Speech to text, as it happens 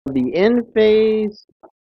The Enphase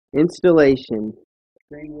installation.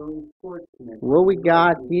 What we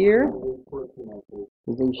got here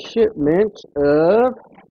is a shipment of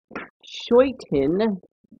Shoiten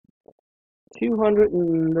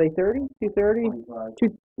 230?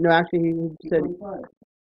 No, actually he said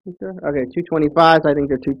okay, 225s. I think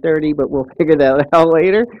they're 230, but we'll figure that out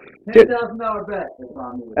later. $10,000 bet.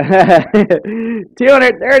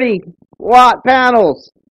 230 watt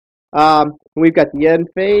panels. We've got the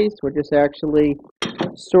Enphase. We're just actually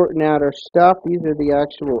sorting out our stuff. These are the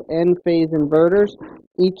actual Enphase inverters.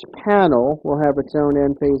 Each panel will have its own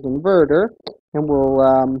Enphase inverter, and we'll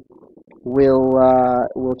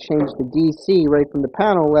change the DC right from the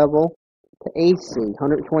panel level to AC,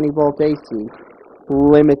 120 volt AC.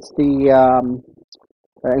 Limits the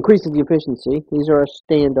increases the efficiency. These are our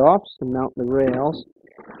standoffs to mount the rails.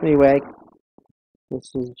 Anyway,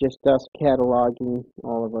 this is just us cataloging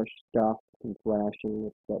all of our stuff and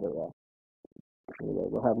flashing, etc. Anyway,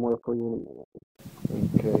 we'll have more for you in a minute.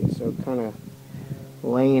 Okay, so kind of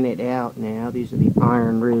laying it out now. These are the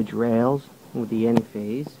Iron Ridge rails with the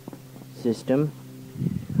Enphase system.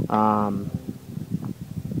 You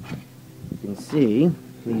can see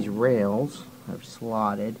these rails are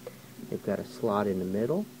slotted. They've got a slot in the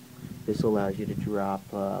middle. This allows you to drop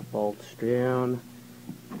bolts down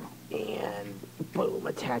and boom,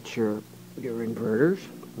 attach your inverters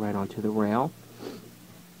right onto the rail.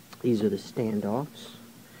 These are the standoffs.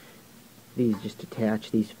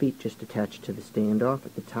 These feet just attach to the standoff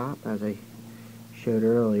at the top, as I showed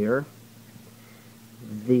earlier.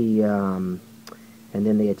 And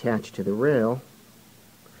then they attach to the rail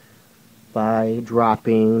by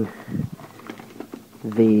dropping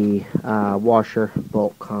the washer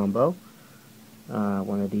bolt combo.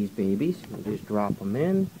 One of these babies. You just drop them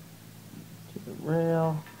in to the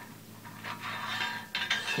rail,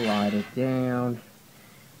 slide it down,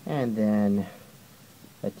 and then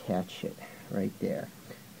attach it right there.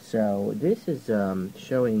 So this is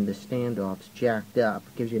showing the standoffs jacked up.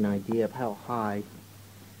 Gives you an idea of how high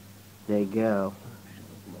they go.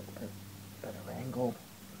 Better angle.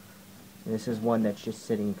 And this is one that's just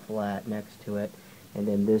sitting flat next to it, and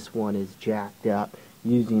then this one is jacked up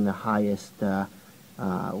using the highest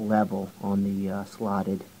level on the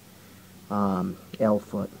slotted L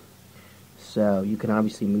foot. So you can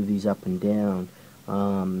obviously move these up and down.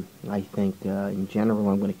 I think in general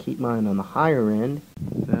I'm going to keep mine on the higher end.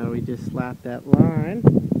 So we just slapped that line.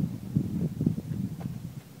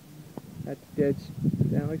 That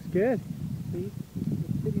looks good. See?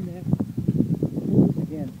 It's sitting there.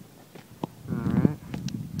 Again. Alright.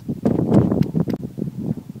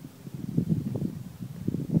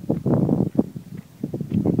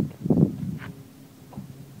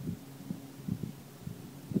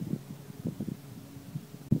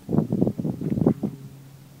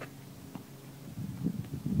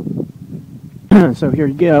 So here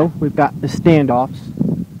you go. We've got the standoffs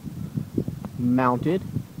mounted.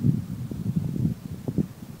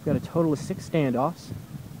 We've got a total of 6 standoffs.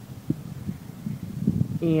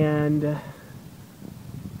 And at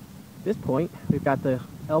this point, we've got the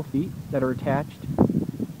L feet that are attached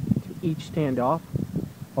to each standoff.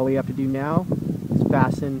 All we have to do now is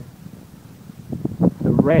fasten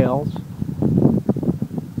the rails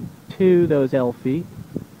to those L feet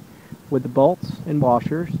with the bolts and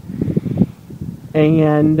washers.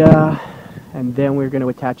 And then we're going to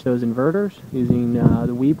attach those inverters using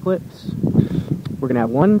the weave clips. We're going to have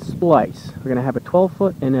one splice. We're going to have a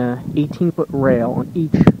 12-foot and a 18-foot rail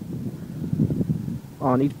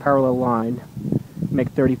on each parallel line. Make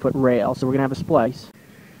a 30-foot rail. So we're going to have a splice.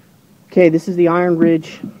 Okay, this is the Iron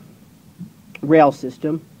Ridge rail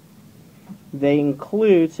system. They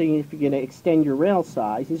include, so if you're going to extend your rail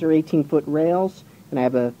size, these are 18-foot rails. And I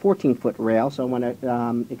have a 14-foot rail, so I want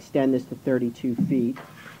to extend this to 32 feet.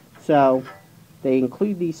 So they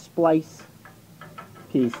include these splice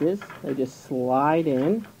pieces. They just slide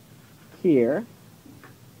in here.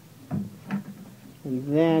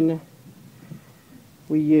 And then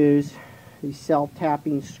we use these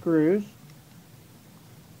self-tapping screws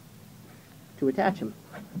to attach them.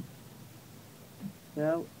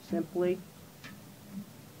 So simply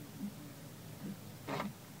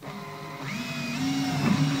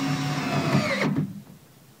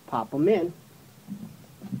pop them in.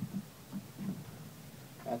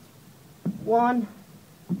 That's one.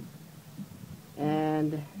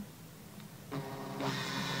 And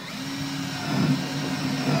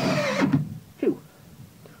two.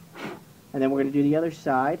 And then we're going to do the other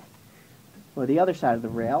side, or the other side of the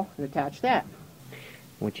rail, and attach that.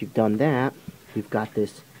 Once you've done that, you've got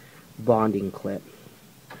this bonding clip.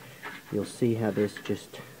 You'll see how this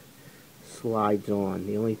just slides on.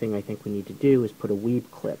 The only thing I think we need to do is put a weave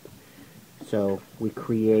clip. So we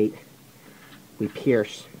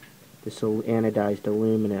pierce this anodized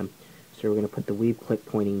aluminum. So we're going to put the weave clip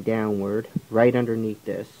pointing downward, right underneath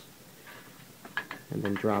this, and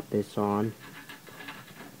then drop this on,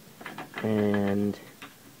 and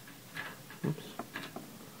oops,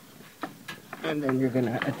 and then you're going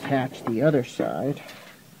to attach the other side.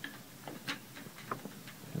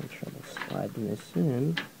 I'm trouble sliding this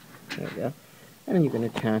in. There we go. And then you're going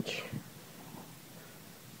to attach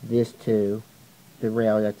this to the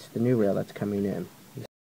rail. That's the new rail that's coming in.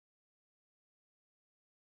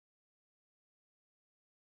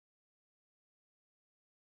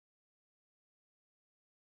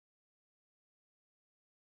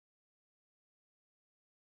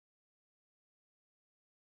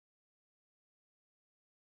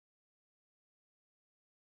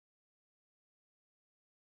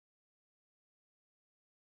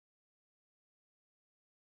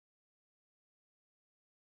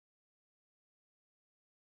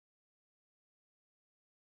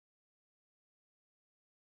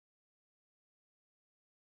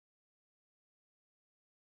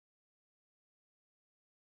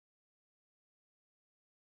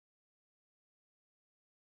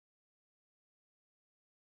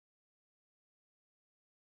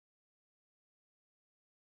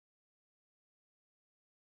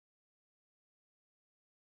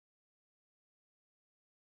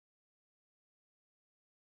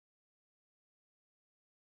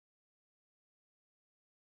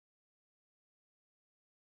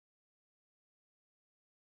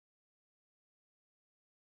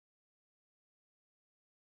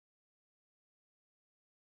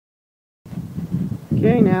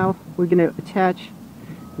 Okay, now we're going to attach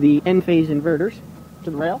the Enphase inverters to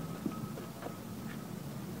the rail.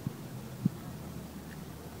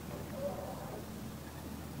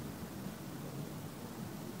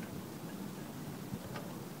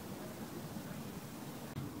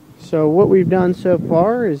 So what we've done so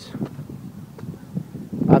far is,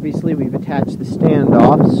 obviously we've attached the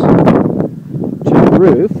standoffs to the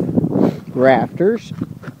roof, rafters,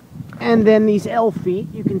 and then these L feet,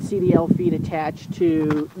 you can see the L feet attached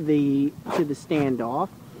to the standoff,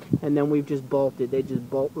 and then we've just bolted. They just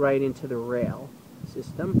bolt right into the rail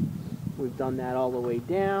system. We've done that all the way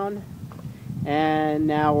down, and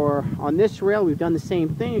now we're on this rail. We've done the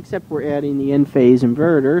same thing, except we're adding the Enphase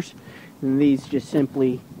inverters, and these just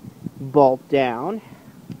simply bolt down.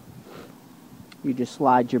 You just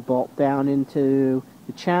slide your bolt down into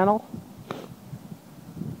the channel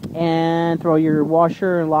and throw your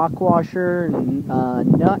washer, lock washer, and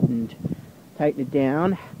nut, and tighten it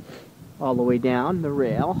down all the way down the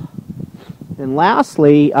rail. And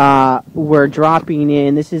lastly, we're dropping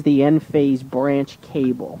in, this is the Enphase branch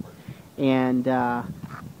cable, and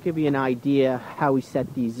give you an idea how we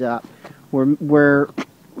set these up.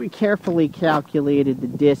 We carefully calculated the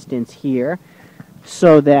distance here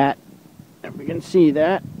so that, if we can see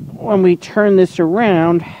that, when we turn this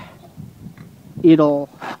around, it'll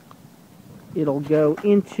go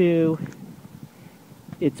into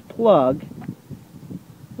its plug.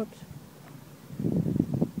 Whoops.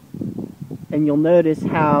 And you'll notice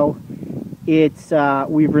how it's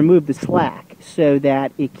we've removed the slack so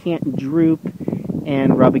that it can't droop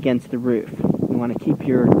and rub against the roof. You want to keep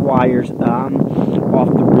your wires off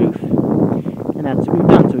the roof. And that's what we've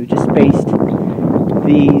done. So we've just spaced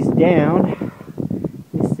these down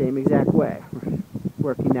the same exact way. We're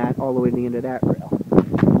working that all the way to the end of that rail.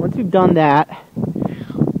 Once we've done that,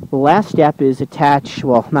 the last step is attach,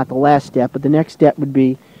 well, not the last step, but the next step would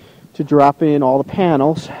be to drop in all the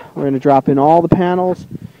panels. We're going to drop in all the panels.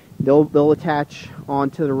 They'll attach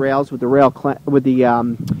onto the rails with the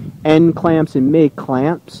end clamps and mid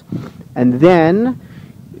clamps. And then,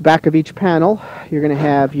 back of each panel, you're going to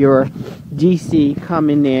have your DC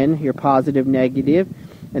coming in, your positive, negative,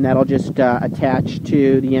 and that'll just attach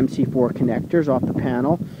to the MC4 connectors off the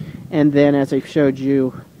panel. And then, as I showed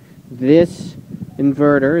you, this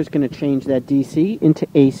inverter is going to change that DC into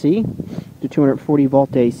AC, to 240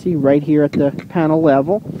 volt AC, right here at the panel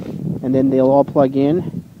level. And then they'll all plug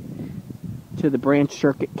in to the branch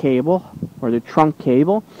circuit cable, or the trunk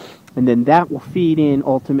cable, and then that will feed in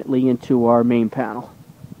ultimately into our main panel.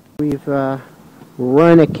 We've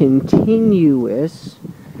run a continuous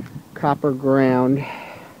copper ground.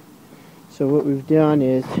 So what we've done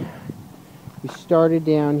is we started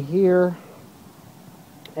down here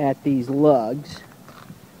at these lugs,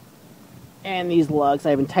 and these lugs,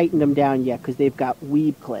 I haven't tightened them down yet because they've got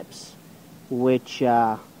weave clips, which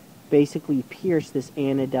basically pierce this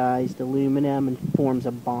anodized aluminum and forms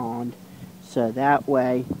a bond. So that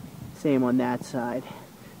way, same on that side.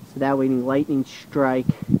 So that way, any lightning strike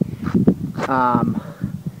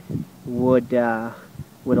would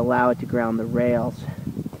allow it to ground the rails,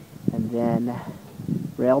 and then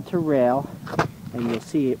rail to rail, and you'll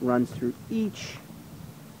see it runs through each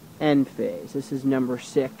Enphase. This is number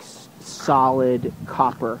 6 solid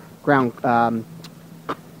copper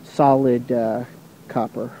solid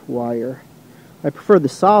copper wire. I prefer the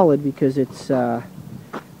solid because it's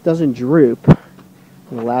doesn't droop. It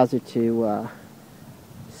allows it to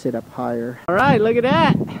sit up higher. All right, look at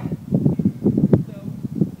that. So there's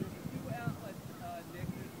 2 outlets, Nick.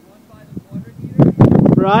 There's one by the water heater.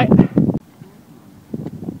 Right.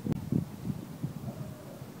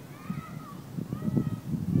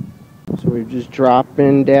 So we're just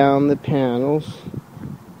dropping down the panels.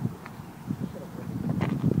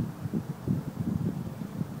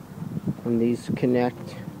 And these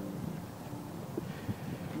connect.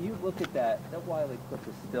 You look at that. That Wiley clip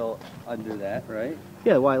is still under that, right?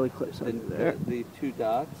 Yeah, the Wiley clip's under there. The 2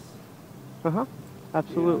 dots.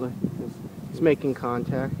 Absolutely. Yeah. It's making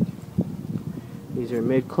contact. These are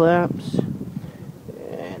mid claps,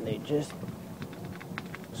 and they just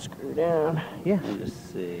screw down. Yeah. Let me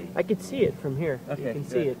just see. I could see it from here. Okay, You can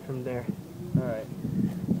see it from there. All right.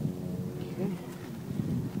 Okay.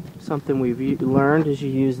 Something we've learned is you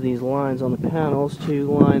use these lines on the panels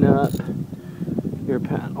to line up your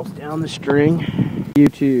panels down the string.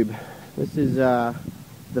 YouTube. This is the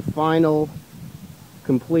final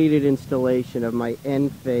completed installation of my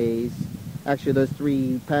Enphase. Actually, those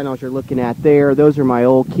 3 panels you're looking at there, those are my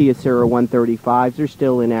old Kyocera 135s. They're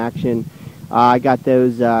still in action. I got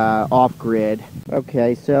those off-grid.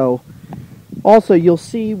 Okay, so also you'll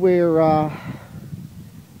see where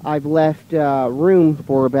I've left room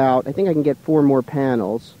for about, I think I can get 4 more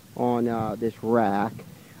panels on this rack.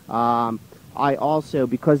 I also,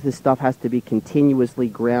 because this stuff has to be continuously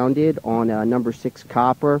grounded on number 6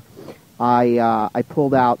 copper, I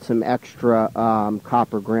pulled out some extra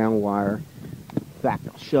copper ground wire. In fact,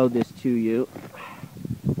 I'll show this to you.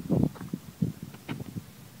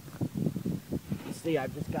 See,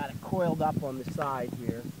 I've just got it coiled up on the side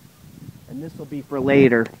here, and this will be for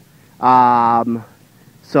later.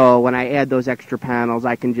 So when I add those extra panels,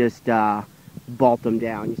 I can just bolt them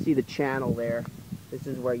down. You see the channel there? This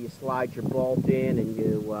is where you slide your bolt in, and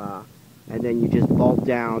then you just bolt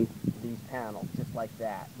down these panels just like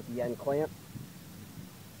that with the end clamp.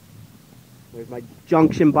 There's my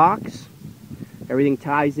junction box. Everything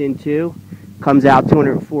ties in too. Comes out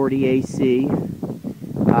 240 AC.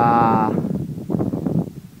 That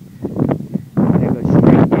goes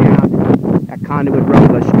straight down. That conduit run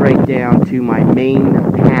goes straight down to my main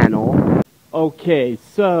panel. Okay,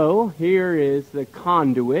 so here is the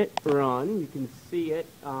conduit run. You can see it.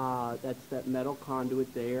 That's that metal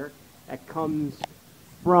conduit there. That comes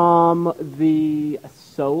from the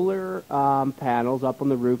solar panels up on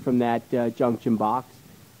the roof from that junction box.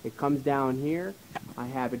 It comes down here. I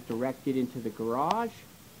have it directed into the garage.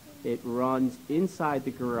 It runs inside the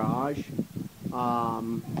garage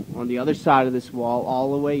on the other side of this wall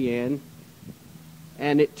all the way in.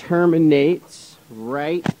 And it terminates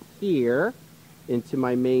right here into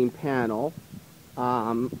my main panel.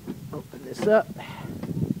 Open this up.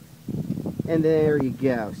 And there you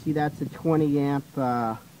go. See, that's a 20 amp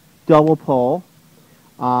double pole.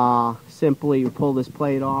 Simply you pull this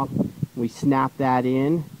plate off. We snap that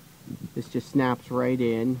in. This just snaps right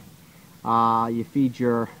in. You feed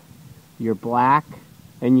your black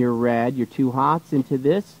and your red, your 2 hots into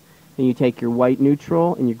this. And you take your white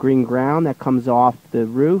neutral and your green ground that comes off the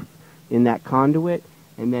roof in that conduit.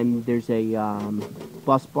 And then there's a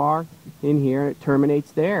bus bar in here. It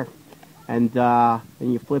terminates there. And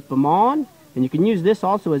you flip them on. And you can use this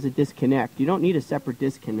also as a disconnect. You don't need a separate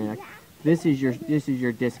disconnect. This is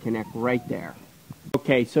your disconnect right there.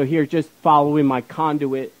 Okay, so here just following my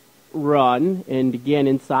conduit run, and again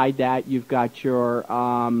inside that you've got your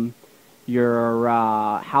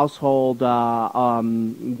household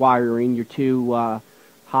wiring, your 2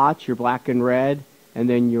 hots, your black and red, and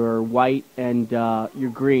then your white and your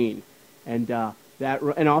green, and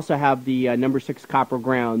also have the number 6 copper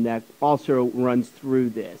ground that also runs through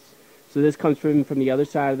this. So this comes from the other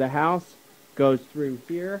side of the house, goes through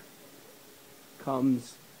here,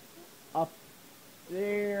 comes up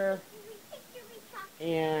there,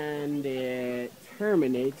 and it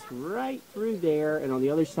terminates right through there, and on the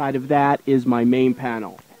other side of that is my main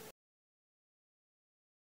panel.